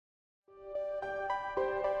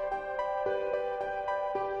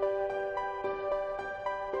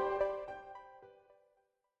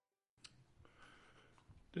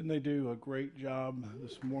They do a great job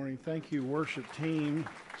this morning. Thank you, worship team.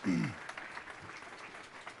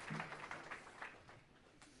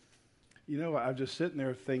 You know, I'm just sitting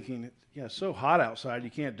there thinking, yeah, it's so hot outside, you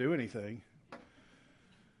can't do anything.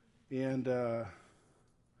 And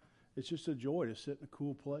it's just a joy to sit in a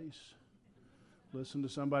cool place, listen to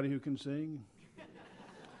somebody who can sing,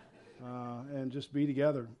 and just be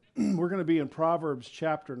together. We're going to be in Proverbs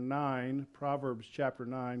chapter 9,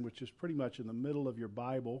 which is pretty much in the middle of your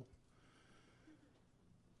Bible.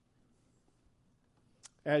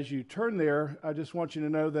 As you turn there, I just want you to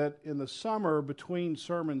know that in the summer between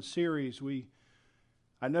sermon series,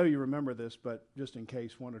 I know you remember this, but just in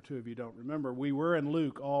case one or two of you don't remember, we were in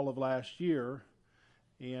Luke all of last year,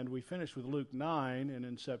 and we finished with Luke 9, and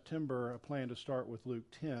in September I plan to start with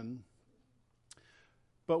Luke 10.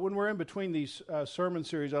 But when we're in between these sermon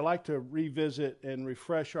series, I like to revisit and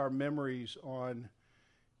refresh our memories on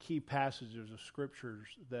key passages of scriptures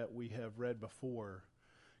that we have read before.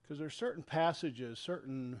 Because there are certain passages,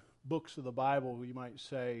 certain books of the Bible, you might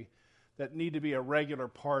say, that need to be a regular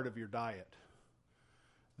part of your diet.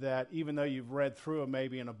 That even though you've read through them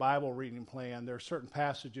maybe in a Bible reading plan, there are certain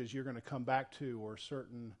passages you're going to come back to, or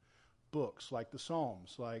certain books like the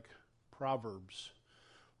Psalms, like Proverbs,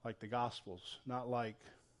 like the Gospels, not like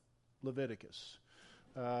Leviticus.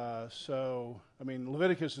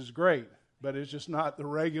 Leviticus is great, but it's just not the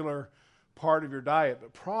regular part of your diet.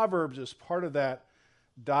 But Proverbs is part of that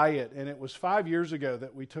diet, and it was 5 years ago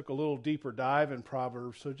that we took a little deeper dive in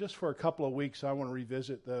Proverbs. So just for a couple of weeks, I want to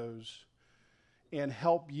revisit those and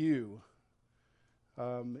help you.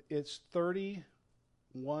 It's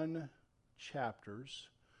 31 chapters.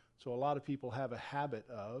 So a lot of people have a habit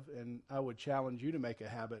of, and I would challenge you to make a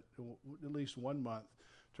habit at least 1 month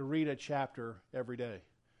to read a chapter every day.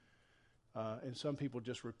 And some people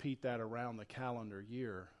just repeat that around the calendar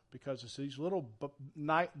year because it's these little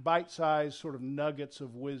bite-sized sort of nuggets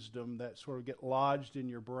of wisdom that sort of get lodged in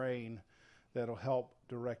your brain that'll help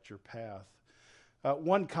direct your path.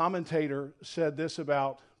 One commentator said this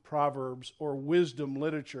about Proverbs or wisdom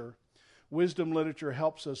literature. Wisdom literature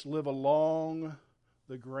helps us live along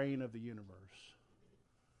the grain of the universe.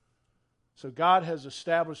 So God has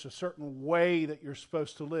established a certain way that you're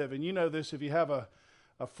supposed to live. And you know this, if you have a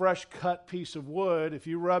fresh cut piece of wood, if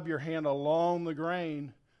you rub your hand along the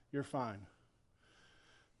grain, you're fine.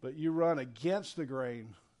 But you run against the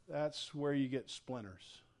grain, that's where you get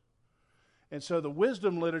splinters. And so the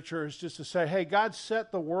wisdom literature is just to say, hey, God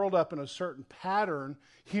set the world up in a certain pattern.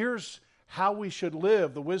 Here's how we should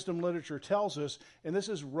live. The wisdom literature tells us, and this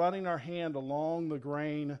is running our hand along the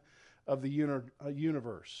grain of the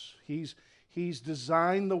universe. He's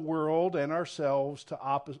designed the world and ourselves to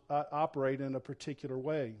operate in a particular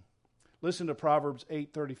way. Listen to Proverbs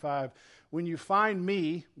 8:35. When you find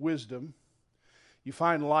me, wisdom, you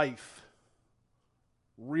find life,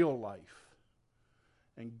 real life,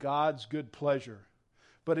 and God's good pleasure.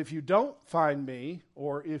 But if you don't find me,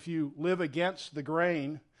 or if you live against the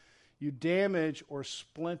grain, you damage or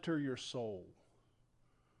splinter your soul.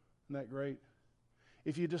 Isn't that great?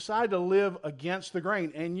 If you decide to live against the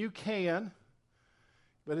grain, and you can,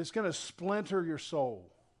 but it's going to splinter your soul.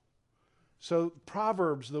 So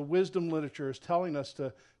Proverbs, the wisdom literature, is telling us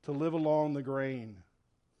to live along the grain.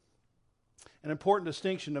 An important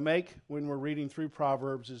distinction to make when we're reading through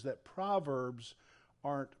Proverbs is that Proverbs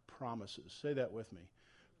aren't promises. Say that with me.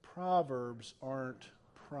 Proverbs aren't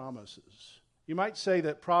promises. You might say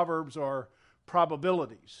that Proverbs are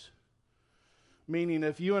probabilities. Meaning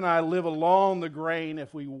if you and I live along the grain,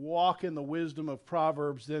 if we walk in the wisdom of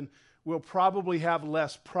Proverbs, then we'll probably have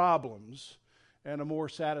less problems and a more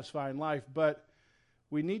satisfying life. But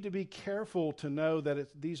we need to be careful to know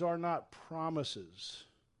that these are not promises.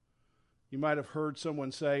 You might have heard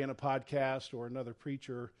someone say in a podcast or another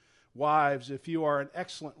preacher, wives, if you are an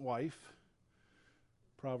excellent wife,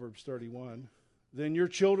 Proverbs 31, then your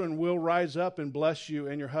children will rise up and bless you,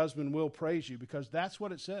 and your husband will praise you, because that's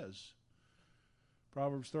what it says.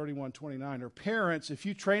 Proverbs 31:29. Or parents, if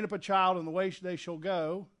you train up a child in the way they shall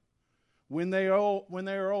go, when they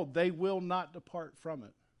are old, they will not depart from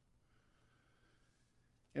it.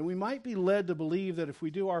 And we might be led to believe that if we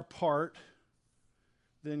do our part,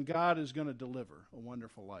 then God is going to deliver a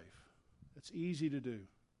wonderful life. It's easy to do.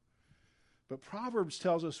 But Proverbs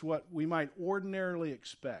tells us what we might ordinarily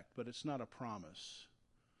expect, but it's not a promise.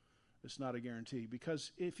 It's not a guarantee.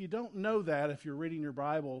 Because if you don't know that, if you're reading your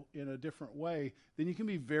Bible in a different way, then you can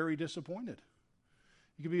be very disappointed.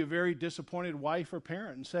 You can be a very disappointed wife or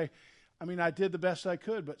parent and say, I did the best I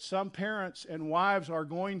could, but some parents and wives are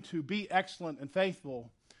going to be excellent and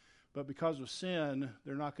faithful, but because of sin,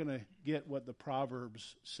 they're not going to get what the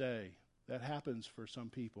Proverbs say That happens for some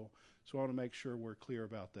people. So I want to make sure we're clear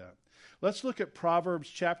about that. Let's look at Proverbs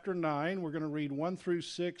chapter 9. We're going to read 1 through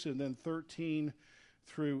 6 and then 13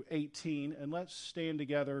 through 18. And let's stand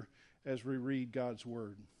together as we read God's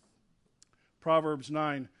word. Proverbs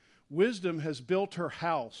 9. Wisdom has built her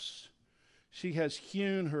house. She has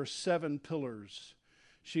hewn her 7 pillars.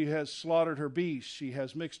 She has slaughtered her beasts. She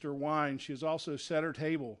has mixed her wine. She has also set her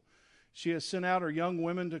table. She has sent out her young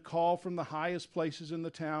women to call from the highest places in the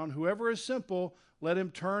town. Whoever is simple, let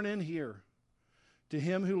him turn in here. To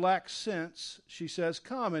him who lacks sense, she says,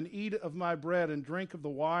 come and eat of my bread and drink of the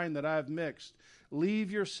wine that I have mixed.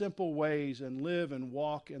 Leave your simple ways and live and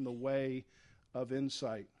walk in the way of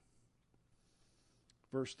insight.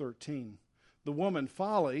 Verse 13. The woman,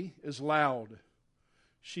 folly, is loud.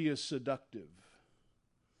 She is seductive.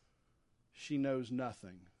 She knows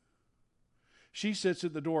nothing. She sits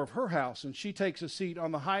at the door of her house, and she takes a seat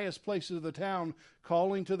on the highest places of the town,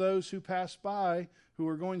 calling to those who pass by, who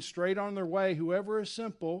are going straight on their way. Whoever is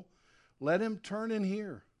simple, let him turn in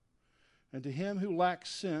here. And to him who lacks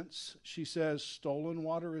sense, she says, stolen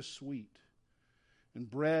water is sweet, and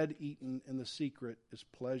bread eaten in the secret is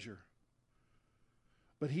pleasure.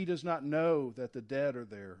 But he does not know that the dead are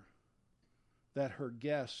there, that her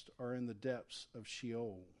guests are in the depths of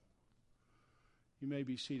Sheol. You may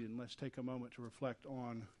be seated, and let's take a moment to reflect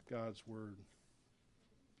on God's word.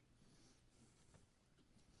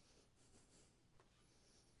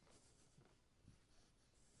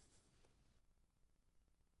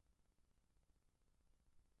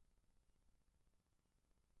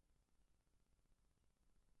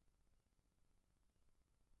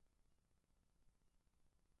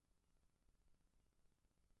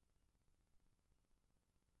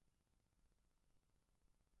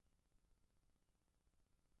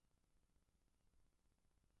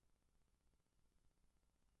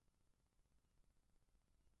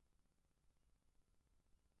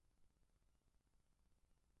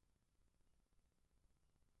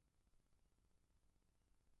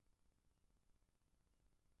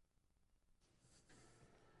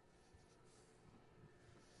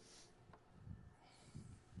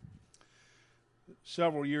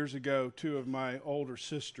 Several years ago, 2 of my older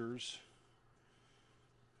sisters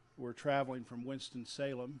were traveling from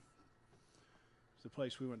Winston-Salem, the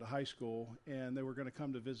place we went to high school, and they were going to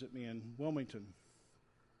come to visit me in Wilmington.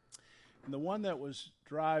 And the one that was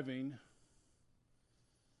driving,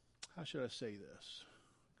 how should I say this?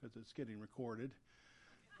 Because it's getting recorded.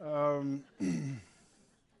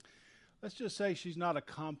 Let's just say she's not a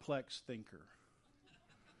complex thinker.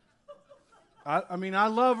 I mean, I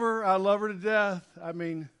love her. I love her to death. I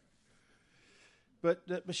mean, but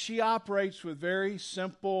she operates with very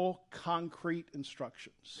simple, concrete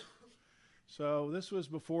instructions. So this was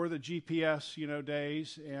before the GPS,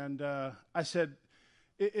 days, and I said,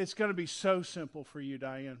 it's going to be so simple for you,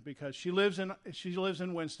 Diane, because she lives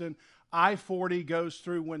in Winston. I-40 goes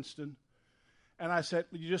through Winston, and I said,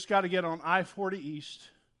 you just got to get on I-40 East,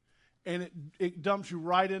 and it dumps you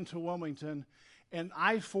right into Wilmington. And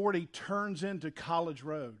I-40 turns into College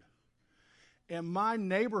Road. And my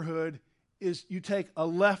neighborhood is, you take a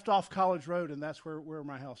left off College Road, and that's where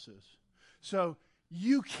my house is. So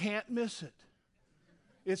you can't miss it.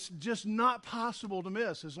 It's just not possible to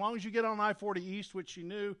miss. As long as you get on I-40 East, which you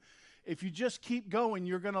knew, if you just keep going,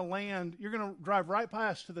 you're going to drive right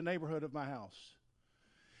past to the neighborhood of my house.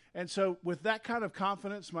 And so with that kind of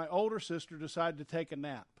confidence, my older sister decided to take a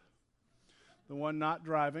nap. The one not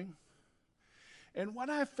driving. And what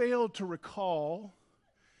I failed to recall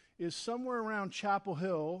is somewhere around Chapel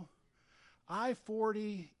Hill,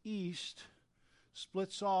 I-40 East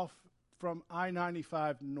splits off from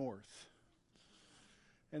I-95 North.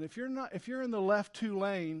 And if you're in the left 2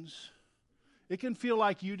 lanes, it can feel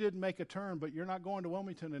like you didn't make a turn, but you're not going to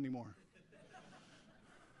Wilmington anymore.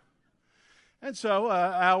 And so, an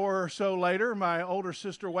hour or so later, my older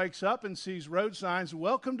sister wakes up and sees road signs,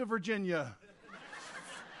 "Welcome to Virginia."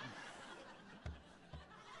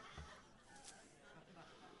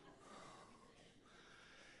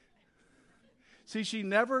 See, she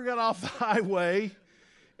never got off the highway,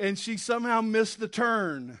 and she somehow missed the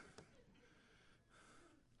turn.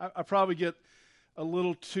 I probably get a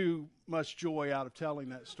little too much joy out of telling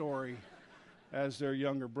that story as their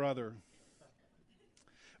younger brother.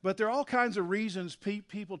 But there are all kinds of reasons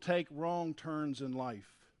people take wrong turns in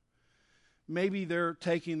life. Maybe they're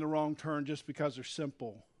taking the wrong turn just because they're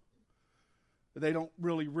simple. They don't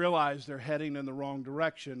really realize they're heading in the wrong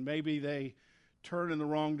direction. Maybe they turn in the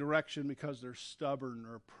wrong direction because they're stubborn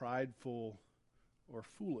or prideful or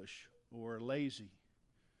foolish or lazy.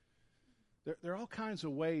 There are all kinds of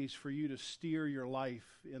ways for you to steer your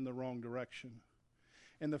life in the wrong direction.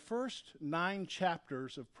 And the first 9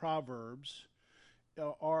 chapters of Proverbs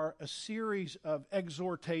are a series of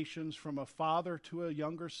exhortations from a father to a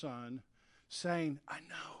younger son saying, I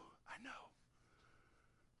know.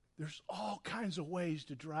 There's all kinds of ways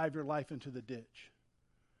to drive your life into the ditch.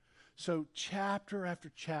 So chapter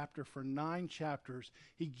after chapter, for 9 chapters,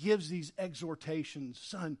 he gives these exhortations.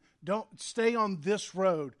 Son, don't stay on this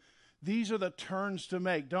road. These are the turns to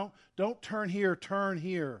make. Don't turn here, turn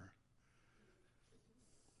here.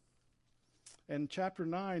 And chapter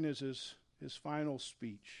 9 is his final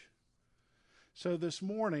speech. So this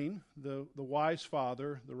morning, the wise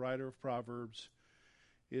father, the writer of Proverbs,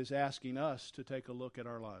 is asking us to take a look at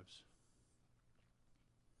our lives,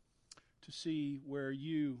 to see where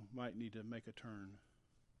you might need to make a turn.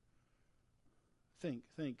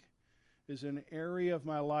 Think. Is an area of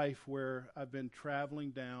my life where I've been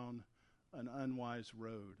traveling down an unwise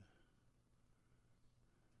road?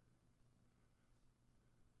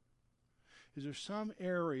 Is there some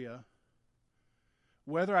area,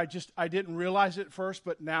 whether I didn't realize it at first,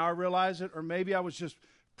 but now I realize it, or maybe I was just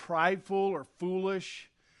prideful or foolish.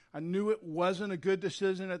 I knew it wasn't a good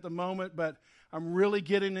decision at the moment, but I'm really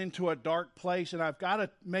getting into a dark place and I've got to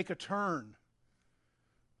make a turn.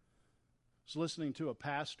 I was listening to a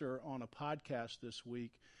pastor on a podcast this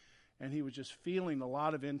week, and he was just feeling a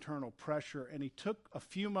lot of internal pressure, and he took a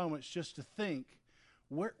few moments just to think,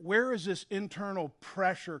 where is this internal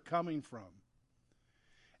pressure coming from?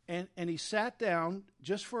 And he sat down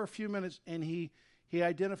just for a few minutes, and he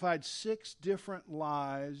identified 6 different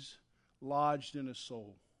lies lodged in his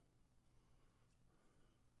soul.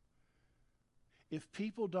 If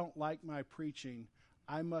people don't like my preaching,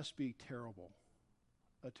 I must be terrible,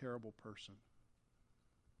 a terrible person.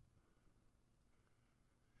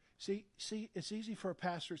 See, it's easy for a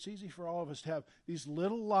pastor, it's easy for all of us to have these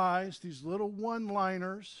little lies, these little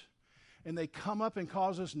one-liners, and they come up and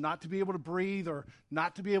cause us not to be able to breathe or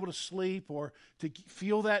not to be able to sleep or to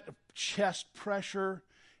feel that chest pressure.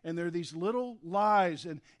 And there are these little lies.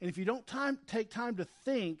 And if you don't take time to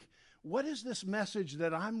think, what is this message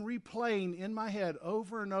that I'm replaying in my head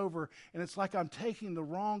over and over? And it's like I'm taking the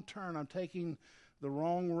wrong turn. I'm taking the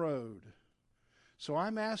wrong road. So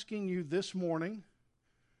I'm asking you this morning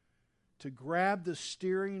to grab the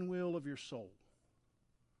steering wheel of your soul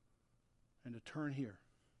and to turn here.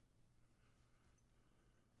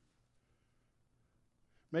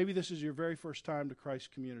 Maybe this is your very first time to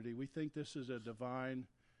Christ Community. We think this is a divine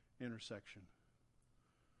intersection.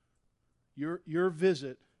 Your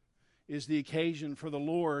visit is the occasion for the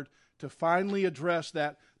Lord to finally address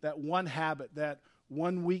that one habit, that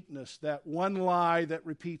one weakness, that one lie that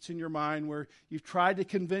repeats in your mind where you've tried to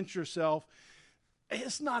convince yourself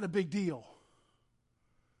it's not a big deal.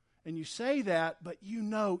 And you say that, but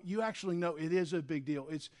you actually know it is a big deal.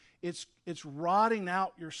 It's rotting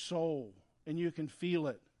out your soul, and you can feel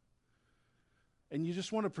it. And you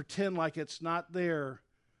just want to pretend like it's not there,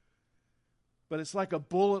 but it's like a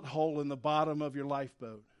bullet hole in the bottom of your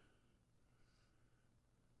lifeboat.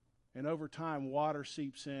 And over time, water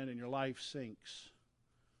seeps in and your life sinks.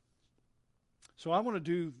 So I want to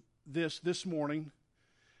do this morning.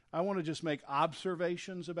 I want to just make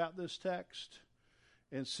observations about this text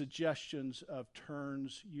and suggestions of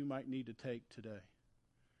turns you might need to take today.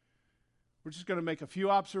 We're just going to make a few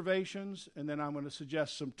observations, and then I'm going to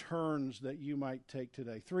suggest some turns that you might take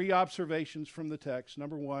today. 3 observations from the text.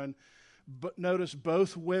 Number 1, notice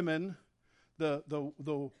both women,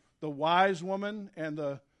 the wise woman and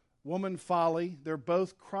the woman folly, they're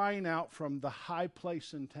both crying out from the high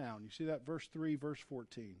place in town. You see that? Verse 3, verse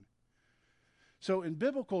 14. So in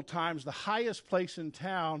biblical times, the highest place in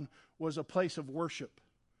town was a place of worship.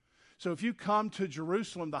 So if you come to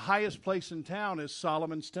Jerusalem, the highest place in town is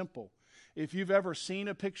Solomon's temple. If you've ever seen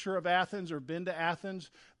a picture of Athens or been to Athens,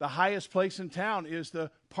 the highest place in town is the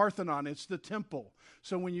Parthenon. It's the temple.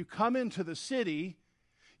 So when you come into the city,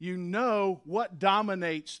 you know what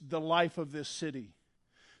dominates the life of this city.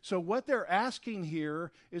 So what they're asking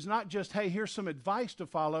here is not just, hey, here's some advice to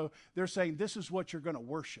follow. They're saying this is what you're going to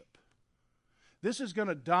worship. This is going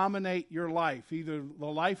to dominate your life, either the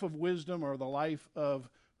life of wisdom or the life of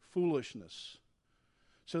foolishness.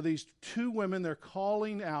 So these 2 women, they're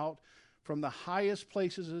calling out from the highest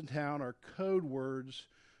places in town are code words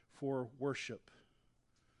for worship.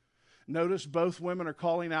 Notice both women are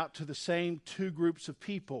calling out to the same 2 groups of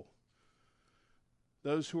people.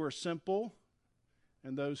 Those who are simple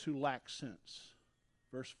and those who lack sense.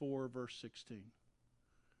 Verse 4, verse 16.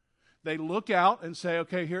 They look out and say,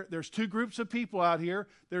 okay, there's 2 groups of people out here.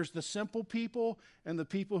 There's the simple people and the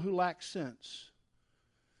people who lack sense.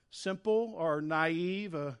 Simple or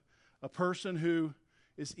naive, a person who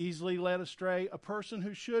is easily led astray. A person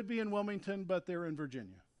who should be in Wilmington, but they're in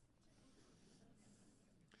Virginia.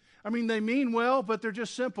 I mean, they mean well, but they're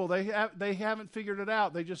just simple. They haven't figured it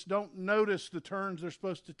out. They just don't notice the turns they're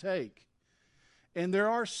supposed to take. And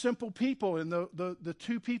there are simple people, and the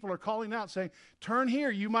two people are calling out saying, turn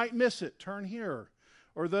here, you might miss it, turn here.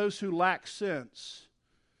 Or those who lack sense.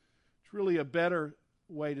 It's really a better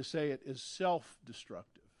way to say it is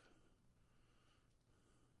self-destructive.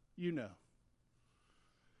 You know.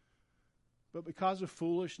 But because of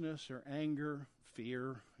foolishness or anger,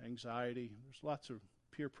 fear, anxiety, there's lots of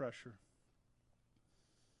peer pressure.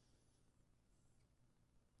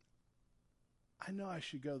 I know I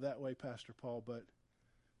should go that way, Pastor Paul, but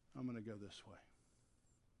I'm going to go this way.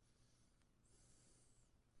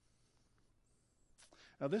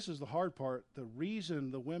 Now, this is the hard part. The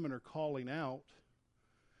reason the women are calling out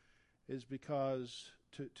is because,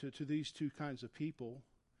 to these two kinds of people,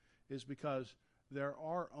 is because there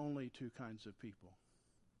are only two kinds of people.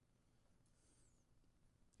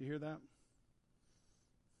 You hear that?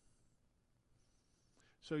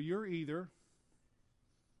 So you're either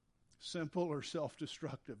simple or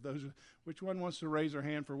self-destructive. Which one wants to raise their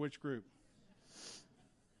hand for which group?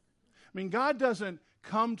 I mean, God doesn't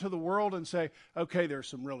come to the world and say, okay, there's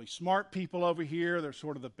some really smart people over here. They're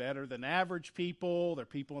sort of the better than average people. They're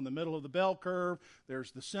people in the middle of the bell curve.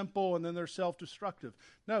 There's the simple, and then there's self-destructive.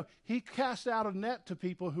 No, he casts out a net to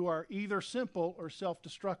people who are either simple or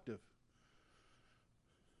self-destructive.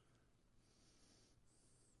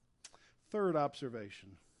 Third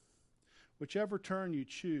observation. Whichever turn you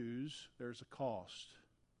choose, there's a cost.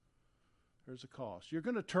 There's a cost. You're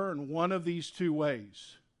going to turn one of these two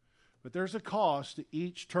ways. But there's a cost to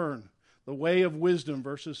each turn. The way of wisdom,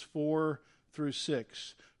 verses 4 through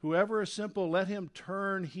 6. Whoever is simple, let him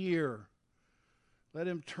turn here. Let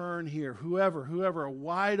him turn here. Whoever, a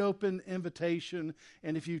wide open invitation.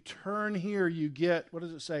 And if you turn here, you get, what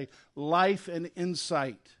does it say? Life and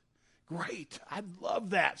insight. Great. I'd love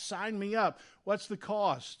that. Sign me up. What's the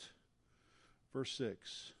cost? Verse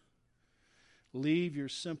 6. Leave your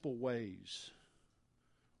simple ways.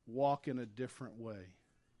 Walk in a different way.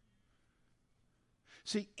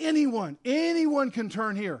 See, anyone can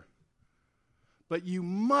turn here. But you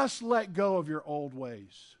must let go of your old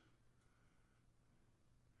ways.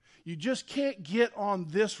 You just can't get on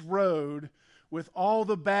this road with all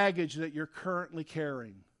the baggage that you're currently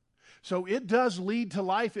carrying. So it does lead to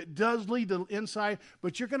life. It does lead to insight.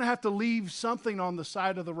 But you're going to have to leave something on the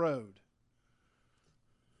side of the road.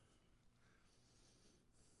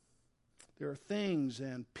 There are things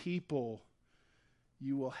and people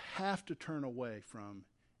you will have to turn away from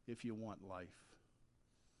if you want life.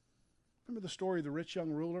 Remember the story of the rich young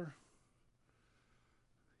ruler?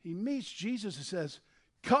 He meets Jesus and says,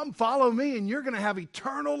 come follow me and you're going to have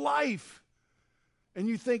eternal life. And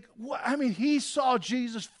you think, what? I mean, he saw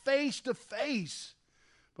Jesus face to face.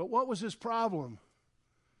 But what was his problem?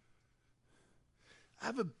 I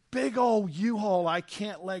have a big old U-Haul I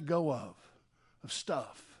can't let go of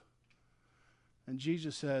stuff. And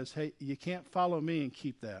Jesus says, hey, you can't follow me and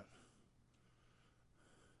keep that.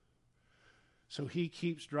 So he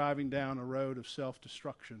keeps driving down a road of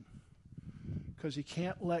self-destruction because he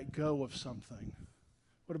can't let go of something.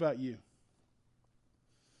 What about you?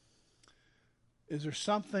 Is there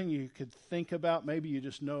something you could think about? Maybe you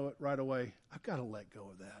just know it right away. I've got to let go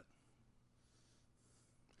of that.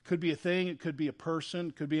 It could be a thing. It could be a person.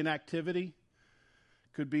 It could be an activity.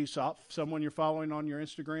 Could be someone you're following on your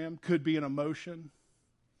Instagram. Could be an emotion.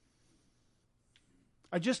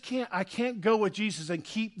 I can't go with Jesus and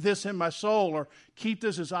keep this in my soul or keep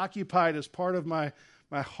this as occupied as part of my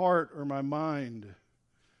heart or my mind.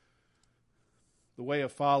 The way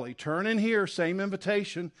of folly. Turn in here, same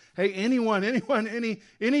invitation. Hey, anyone,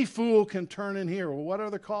 any fool can turn in here. Well, what are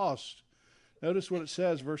the costs? Notice what it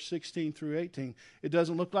says, verse 16 through 18. It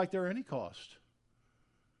doesn't look like there are any cost.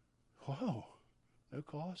 Whoa. No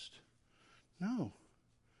cost? No.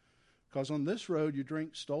 Because on this road you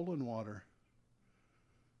drink stolen water.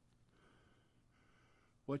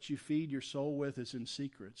 What you feed your soul with is in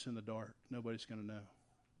secrets in the dark. Nobody's going to know.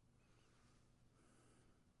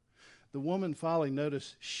 The woman folly,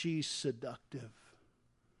 notice, she's seductive.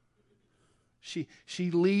 She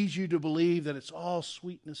leads you to believe that it's all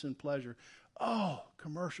sweetness and pleasure. Oh,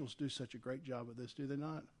 commercials do such a great job of this, do they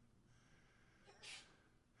not?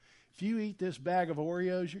 If you eat this bag of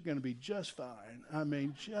Oreos, you're going to be just fine. I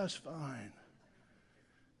mean, just fine.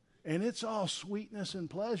 And it's all sweetness and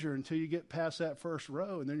pleasure until you get past that first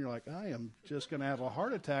row, and then you're like, I am just going to have a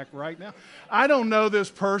heart attack right now. I don't know this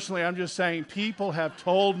personally. I'm just saying people have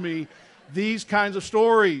told me these kinds of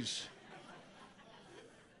stories.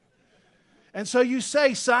 And so you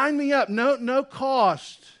say, sign me up, no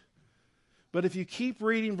cost. But if you keep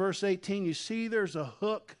reading verse 18, you see there's a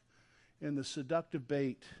hook in the seductive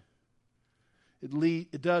bait.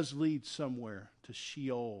 It does lead somewhere to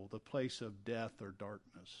Sheol, the place of death or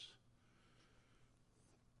darkness.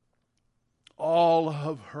 All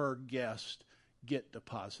of her guests get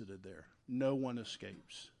deposited there. No one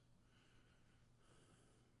escapes.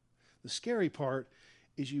 The scary part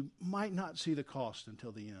is you might not see the cost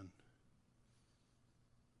until the end.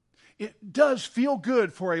 It does feel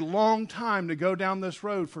good for a long time to go down this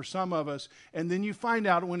road for some of us, and then you find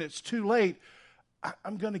out when it's too late,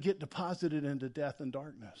 I'm going to get deposited into death and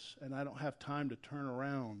darkness, and I don't have time to turn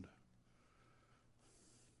around.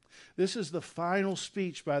 This is the final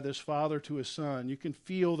speech by this father to his son. You can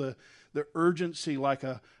feel the urgency like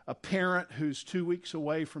a parent who's 2 weeks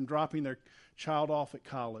away from dropping their child off at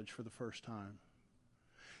college for the first time.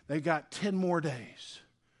 They've got 10 more days.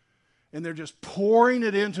 And they're just pouring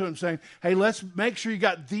it into him, saying, hey, let's make sure you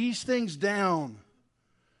got these things down.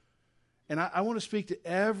 And I want to speak to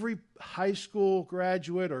every high school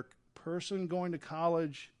graduate or person going to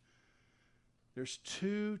college. There's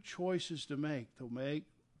 2 choices to make. They'll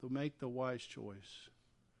make the wise choice.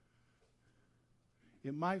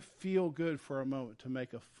 It might feel good for a moment to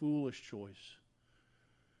make a foolish choice,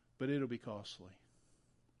 but it'll be costly.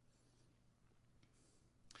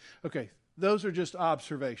 Okay. Those are just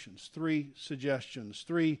observations, 3 suggestions,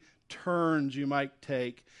 3 turns you might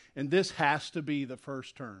take, and this has to be the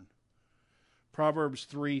first turn. Proverbs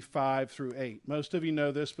 3:5-8. Most of you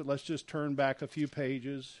know this, but let's just turn back a few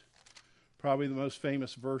pages. Probably the most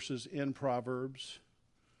famous verses in Proverbs.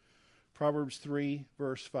 Proverbs 3,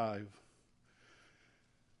 verse 5.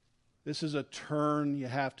 This is a turn you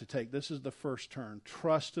have to take. This is the first turn.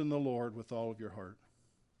 Trust in the Lord with all of your heart.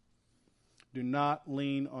 Do not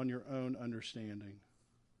lean on your own understanding.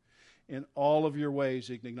 In all of your ways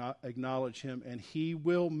acknowledge him, and he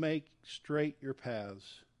will make straight your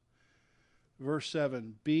paths. Verse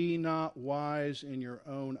 7, be not wise in your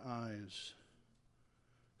own eyes.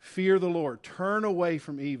 Fear the Lord. Turn away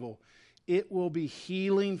from evil. It will be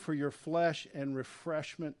healing for your flesh and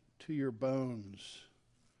refreshment to your bones.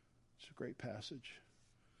 It's a great passage.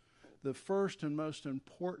 The first and most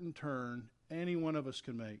important turn any one of us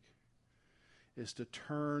can make is to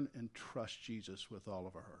turn and trust Jesus with all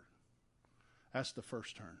of our heart. That's the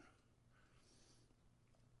first turn.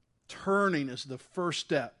 Turning is the first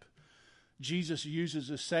step. Jesus uses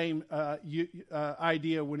the same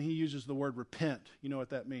idea when he uses the word repent. You know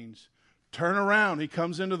what that means. Turn around. He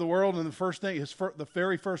comes into the world, and the first thing, the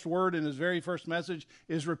very first word in his very first message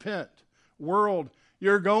is repent. World,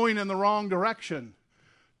 you're going in the wrong direction.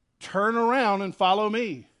 Turn around and follow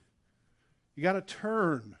me. You got to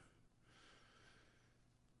turn.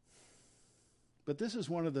 But this is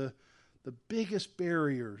one of the biggest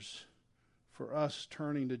barriers for us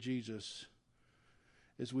turning to Jesus,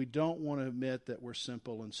 is we don't want to admit that we're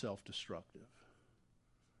simple and self-destructive.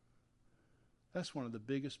 That's one of the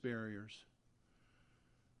biggest barriers.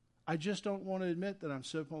 I just don't want to admit that I'm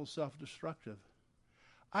simple and self-destructive.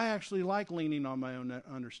 I actually like leaning on my own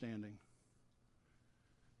understanding.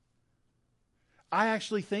 I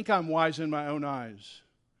actually think I'm wise in my own eyes.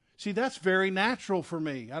 See, that's very natural for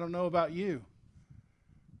me. I don't know about you.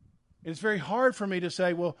 It's very hard for me to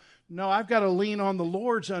say, well, no, I've got to lean on the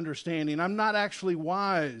Lord's understanding. I'm not actually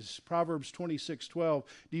wise. Proverbs 26:12.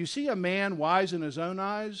 Do you see a man wise in his own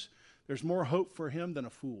eyes? There's more hope for him than a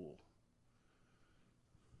fool.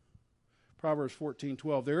 Proverbs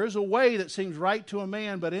 14:12. There is a way that seems right to a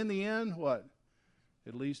man, but in the end, what?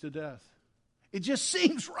 It leads to death. It just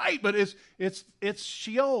seems right, but it's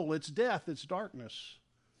Sheol, it's death, it's darkness.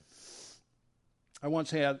 I once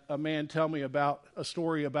had a man tell me about a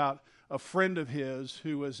story about a friend of his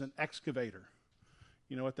who was an excavator.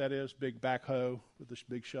 You know what that is? Big backhoe with this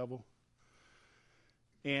big shovel.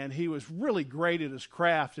 And he was really great at his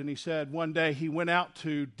craft. And he said one day he went out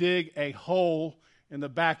to dig a hole in the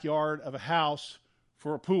backyard of a house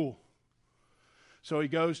for a pool. So he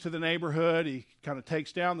goes to the neighborhood. He kind of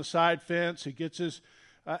takes down the side fence. He gets his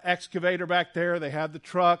excavator back there. They have the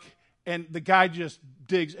truck. And the guy just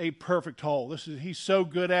digs a perfect hole. He's so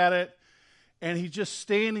good at it. And he's just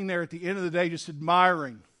standing there at the end of the day just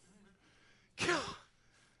admiring.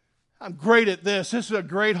 I'm great at this. This is a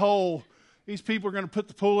great hole. These people are going to put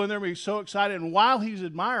the pool in there. But he's so excited. And while he's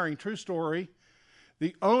admiring, true story,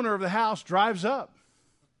 the owner of the house drives up.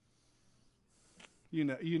 You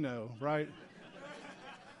know, right?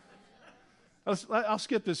 I'll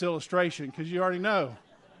skip this illustration because you already know.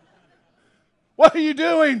 What are you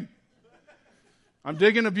doing? I'm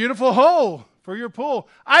digging a beautiful hole for your pool.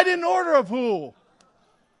 I didn't order a pool.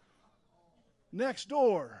 next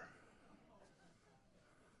door.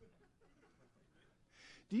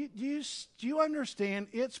 Do you understand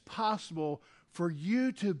it's possible for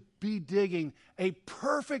you to be digging a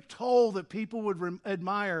perfect hole that people would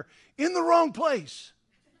admire in the wrong place?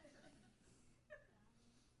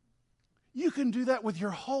 You can do that with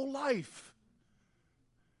your whole life.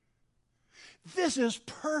 This is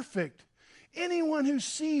perfect. Anyone who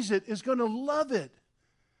sees it is going to love it,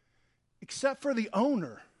 except for the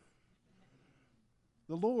owner,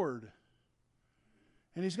 the Lord.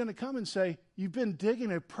 And He's going to come and say, you've been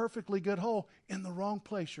digging a perfectly good hole in the wrong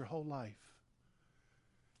place your whole life.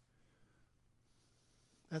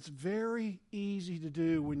 That's very easy to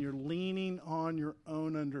do when you're leaning on your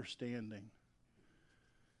own understanding,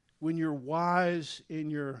 when you're wise in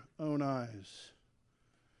your own eyes.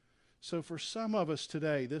 So for some of us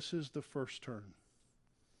today, this is the first turn.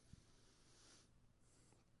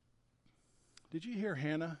 Did you hear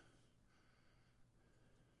Hannah?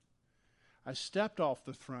 I stepped off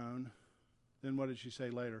the throne. Then what did she say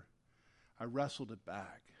later? I wrestled it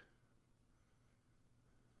back.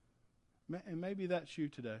 And maybe that's you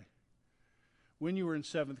today. When you were in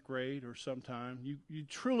 7th grade or sometime, you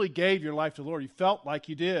truly gave your life to the Lord. You felt like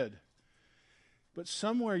you did. But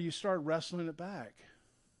somewhere you started wrestling it back.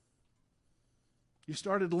 You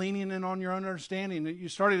started leaning in on your own understanding. You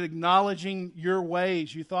started acknowledging your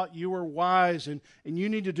ways. You thought you were wise, and you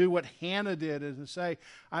need to do what Hannah did and say,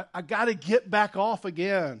 I got to get back off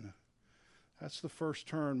again. That's the first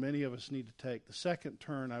turn many of us need to take. The second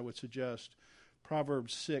turn, I would suggest,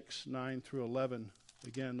 Proverbs 6, 9 through 11.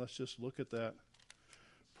 Again, let's just look at that.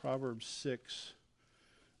 Proverbs 6,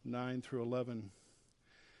 9 through 11.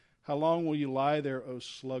 How long will you lie there, O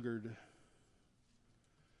sluggard?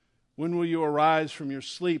 When will you arise from your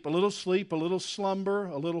sleep? A little slumber,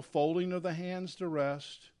 a little folding of the hands to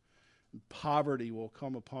rest. And poverty will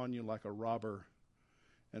come upon you like a robber,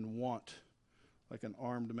 and want like an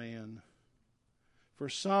armed man. For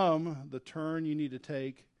some, the turn you need to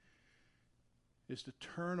take is to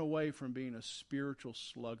turn away from being a spiritual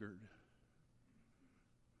sluggard.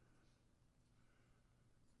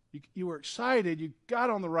 You were excited, you got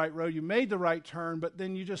on the right road, you made the right turn, but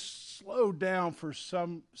then you just slowed down for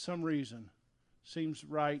some reason. Seems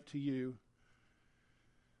right to you.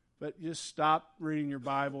 But you just stop reading your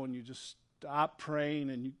Bible and you just stop praying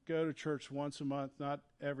and you go to church once a month, not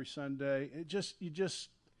every Sunday. You just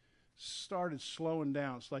started slowing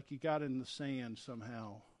down. It's like you got in the sand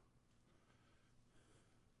somehow.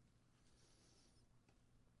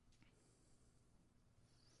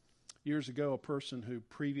 Years ago, a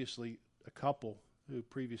couple who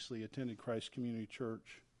previously attended Christ Community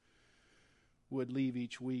Church would leave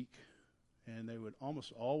each week, and they would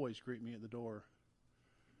almost always greet me at the door.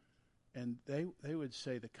 And they would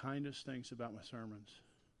say the kindest things about my sermons,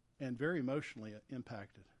 and very emotionally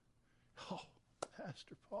impacted. Oh,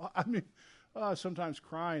 Pastor Paul, sometimes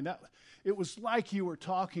crying. It was like you were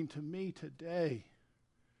talking to me today.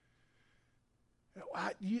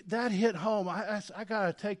 That hit home. I got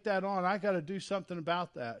to take that on. I got to do something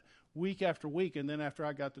about that week after week. And then after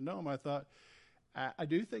I got to know him, I thought, I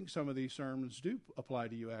do think some of these sermons do apply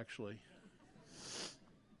to you, actually.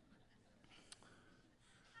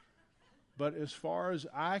 But as far as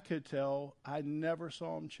I could tell, I never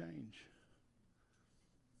saw them change.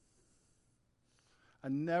 I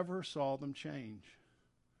never saw them change.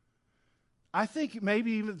 I think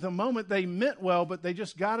maybe even at the moment they meant well, but they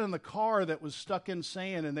just got in the car that was stuck in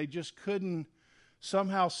sand and they just couldn't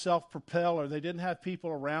somehow self-propel, or they didn't have people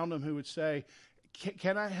around them who would say,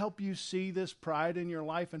 can I help you see this pride in your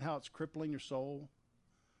life and how it's crippling your soul?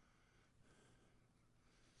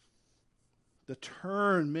 The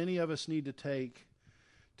turn many of us need to take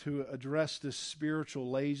to address this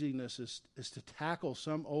spiritual laziness is to tackle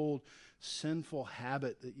some old sinful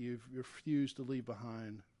habit that you've refused to leave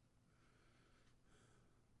behind.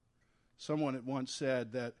 Someone had once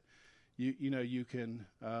said that you can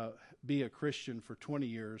be a Christian for 20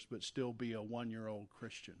 years but still be a 1-year-old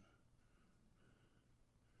Christian.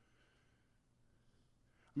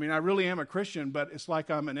 I really am a Christian, but it's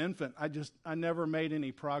like I'm an infant. I never made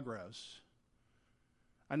any progress.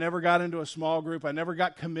 I never got into a small group. I never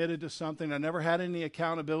got committed to something. I never had any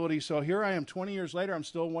accountability. So here I am 20 years later, I'm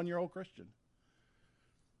still a 1-year-old Christian.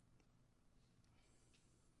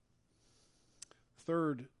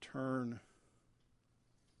 Third turn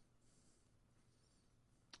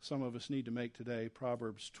some of us need to make today,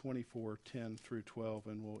 Proverbs 24:10 through 12,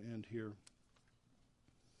 and we'll end here.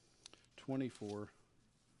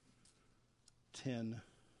 24:10.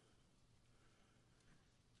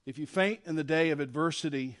 If you faint in the day of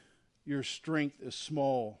adversity, your strength is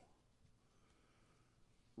small.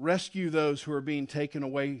 Rescue those who are being taken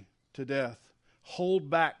away to death. Hold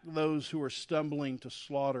back those who are stumbling to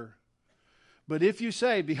slaughter. But if you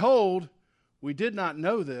say, behold, we did not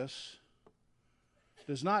know this,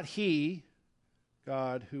 does not He,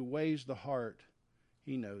 God, who weighs the heart,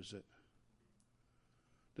 He knows it?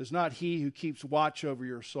 Does not He who keeps watch over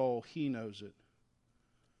your soul, He knows it?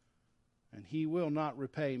 And He will not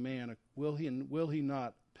repay man, will He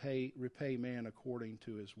not repay man according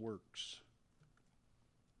to his works?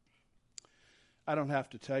 I don't have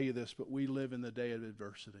to tell you this, but we live in the day of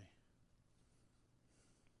adversity.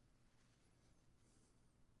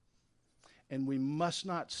 And we must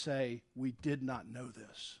not say we did not know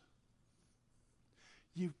this.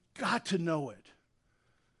 You've got to know it.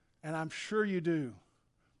 And I'm sure you do.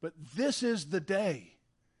 But this is the day.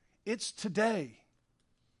 It's today.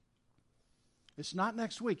 It's not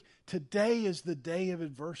next week. Today is the day of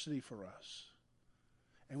adversity for us.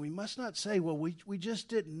 And we must not say, well, we just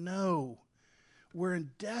didn't know. We're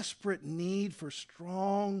in desperate need for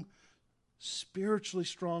strong, spiritually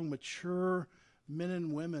strong, mature men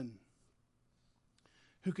and women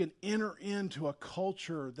who can enter into a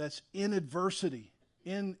culture that's in adversity,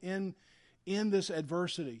 in this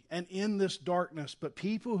adversity and in this darkness, but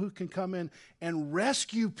people who can come in and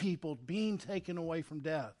rescue people being taken away from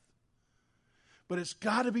death. But it's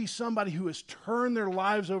got to be somebody who has turned their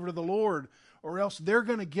lives over to the Lord, or else they're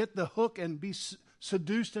going to get the hook and be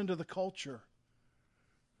seduced into the culture.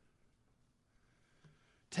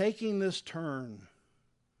 Taking this turn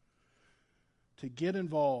to get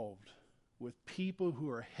involved with people who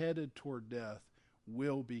are headed toward death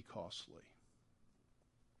will be costly.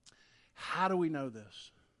 How do we know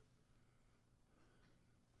this?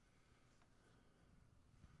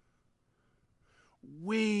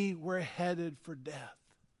 We were headed for death.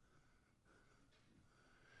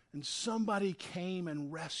 And somebody came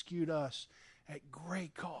and rescued us at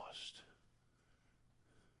great cost.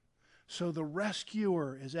 So the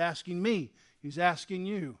rescuer is asking me, he's asking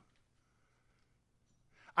you,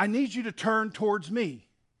 I need you to turn towards me.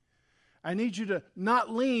 I need you to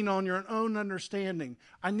not lean on your own understanding.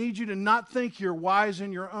 I need you to not think you're wise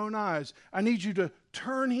in your own eyes. I need you to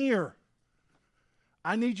turn here.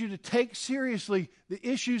 I need you to take seriously the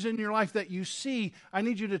issues in your life that you see. I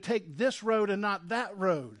need you to take this road and not that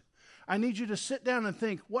road. I need you to sit down and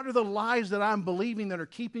think, what are the lies that I'm believing that are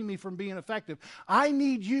keeping me from being effective? I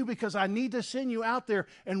need you because I need to send you out there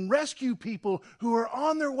and rescue people who are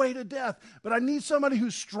on their way to death. But I need somebody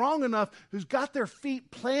who's strong enough, who's got their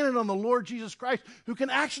feet planted on the Lord Jesus Christ, who can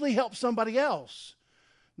actually help somebody else.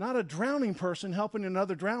 Not a drowning person helping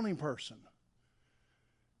another drowning person.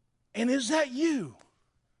 And is that you?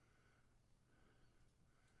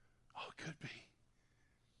 Oh, it could be.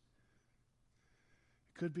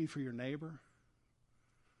 Could be for your neighbor.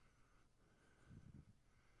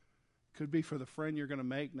 Could be for the friend you're going to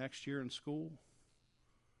make next year in school.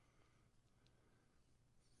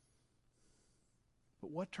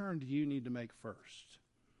 But what turn do you need to make first?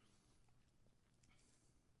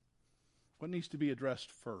 What needs to be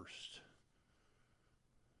addressed first?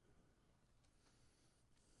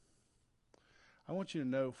 I want you to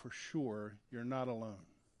know for sure you're not alone.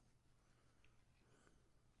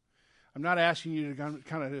 I'm not asking you to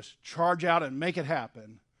kind of just charge out and make it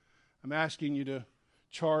happen. I'm asking you to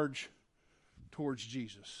charge towards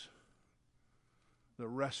Jesus, the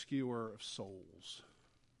rescuer of souls.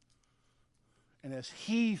 And as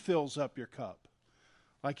He fills up your cup,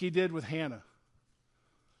 like He did with Hannah,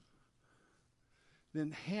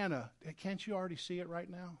 then Hannah, can't you already see it right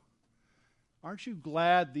now? Aren't you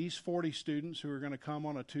glad these 40 students who are going to come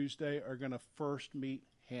on a Tuesday are going to first meet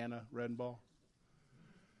Hannah Redenbaugh?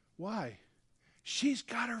 Why? She's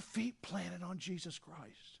got her feet planted on Jesus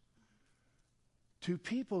Christ. To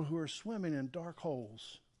people who are swimming in dark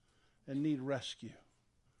holes and need rescue.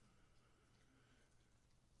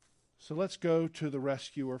 So let's go to the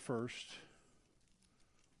rescuer first.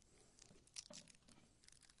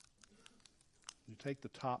 You take the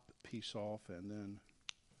top piece off and then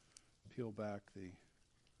peel back the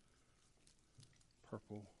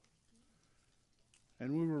purple.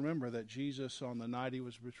 And we remember that Jesus, on the night He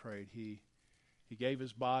was betrayed, He gave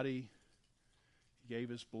His body, He gave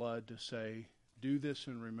His blood to say, do this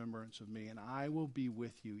in remembrance of me, and I will be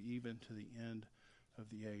with you even to the end of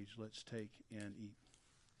the age. Let's take and eat.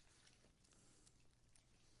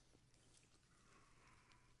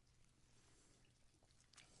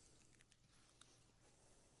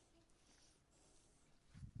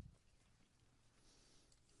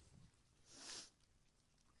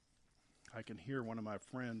 I can hear one of my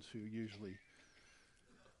friends who usually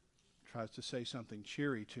tries to say something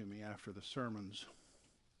cheery to me after the sermons.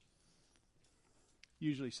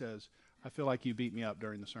 usually says, I feel like you beat me up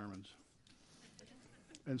during the sermons.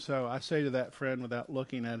 And so I say to that friend without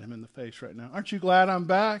looking at him in the face right now, aren't you glad I'm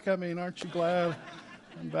back? I mean, aren't you glad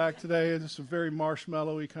I'm back today? It's a very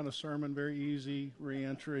marshmallowy kind of sermon, very easy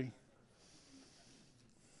re-entry.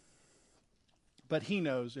 But he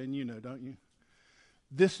knows, and you know, don't you?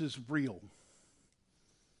 This is real.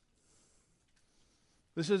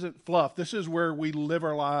 This isn't fluff. This is where we live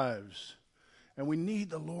our lives. And we need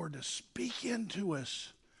the Lord to speak into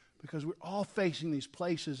us because we're all facing these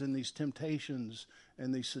places and these temptations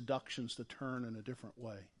and these seductions to turn in a different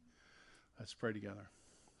way. Let's pray together.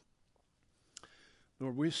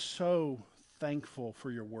 Lord, we're so thankful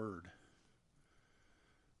for your word.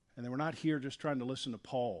 And that we're not here just trying to listen to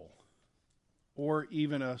Paul or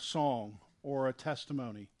even a song or a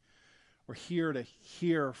testimony. We're here to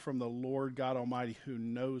hear from the Lord God Almighty who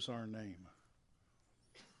knows our name.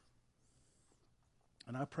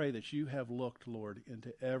 And I pray that you have looked, Lord,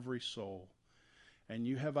 into every soul, and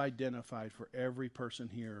you have identified for every person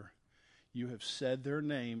here. You have said their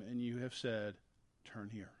name, and you have said, turn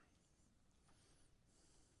here.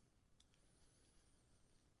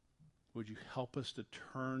 Would you help us to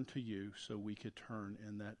turn to you so we could turn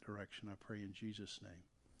in that direction? I pray in Jesus'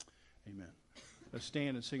 name. Amen. Let's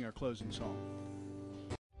stand and sing our closing song.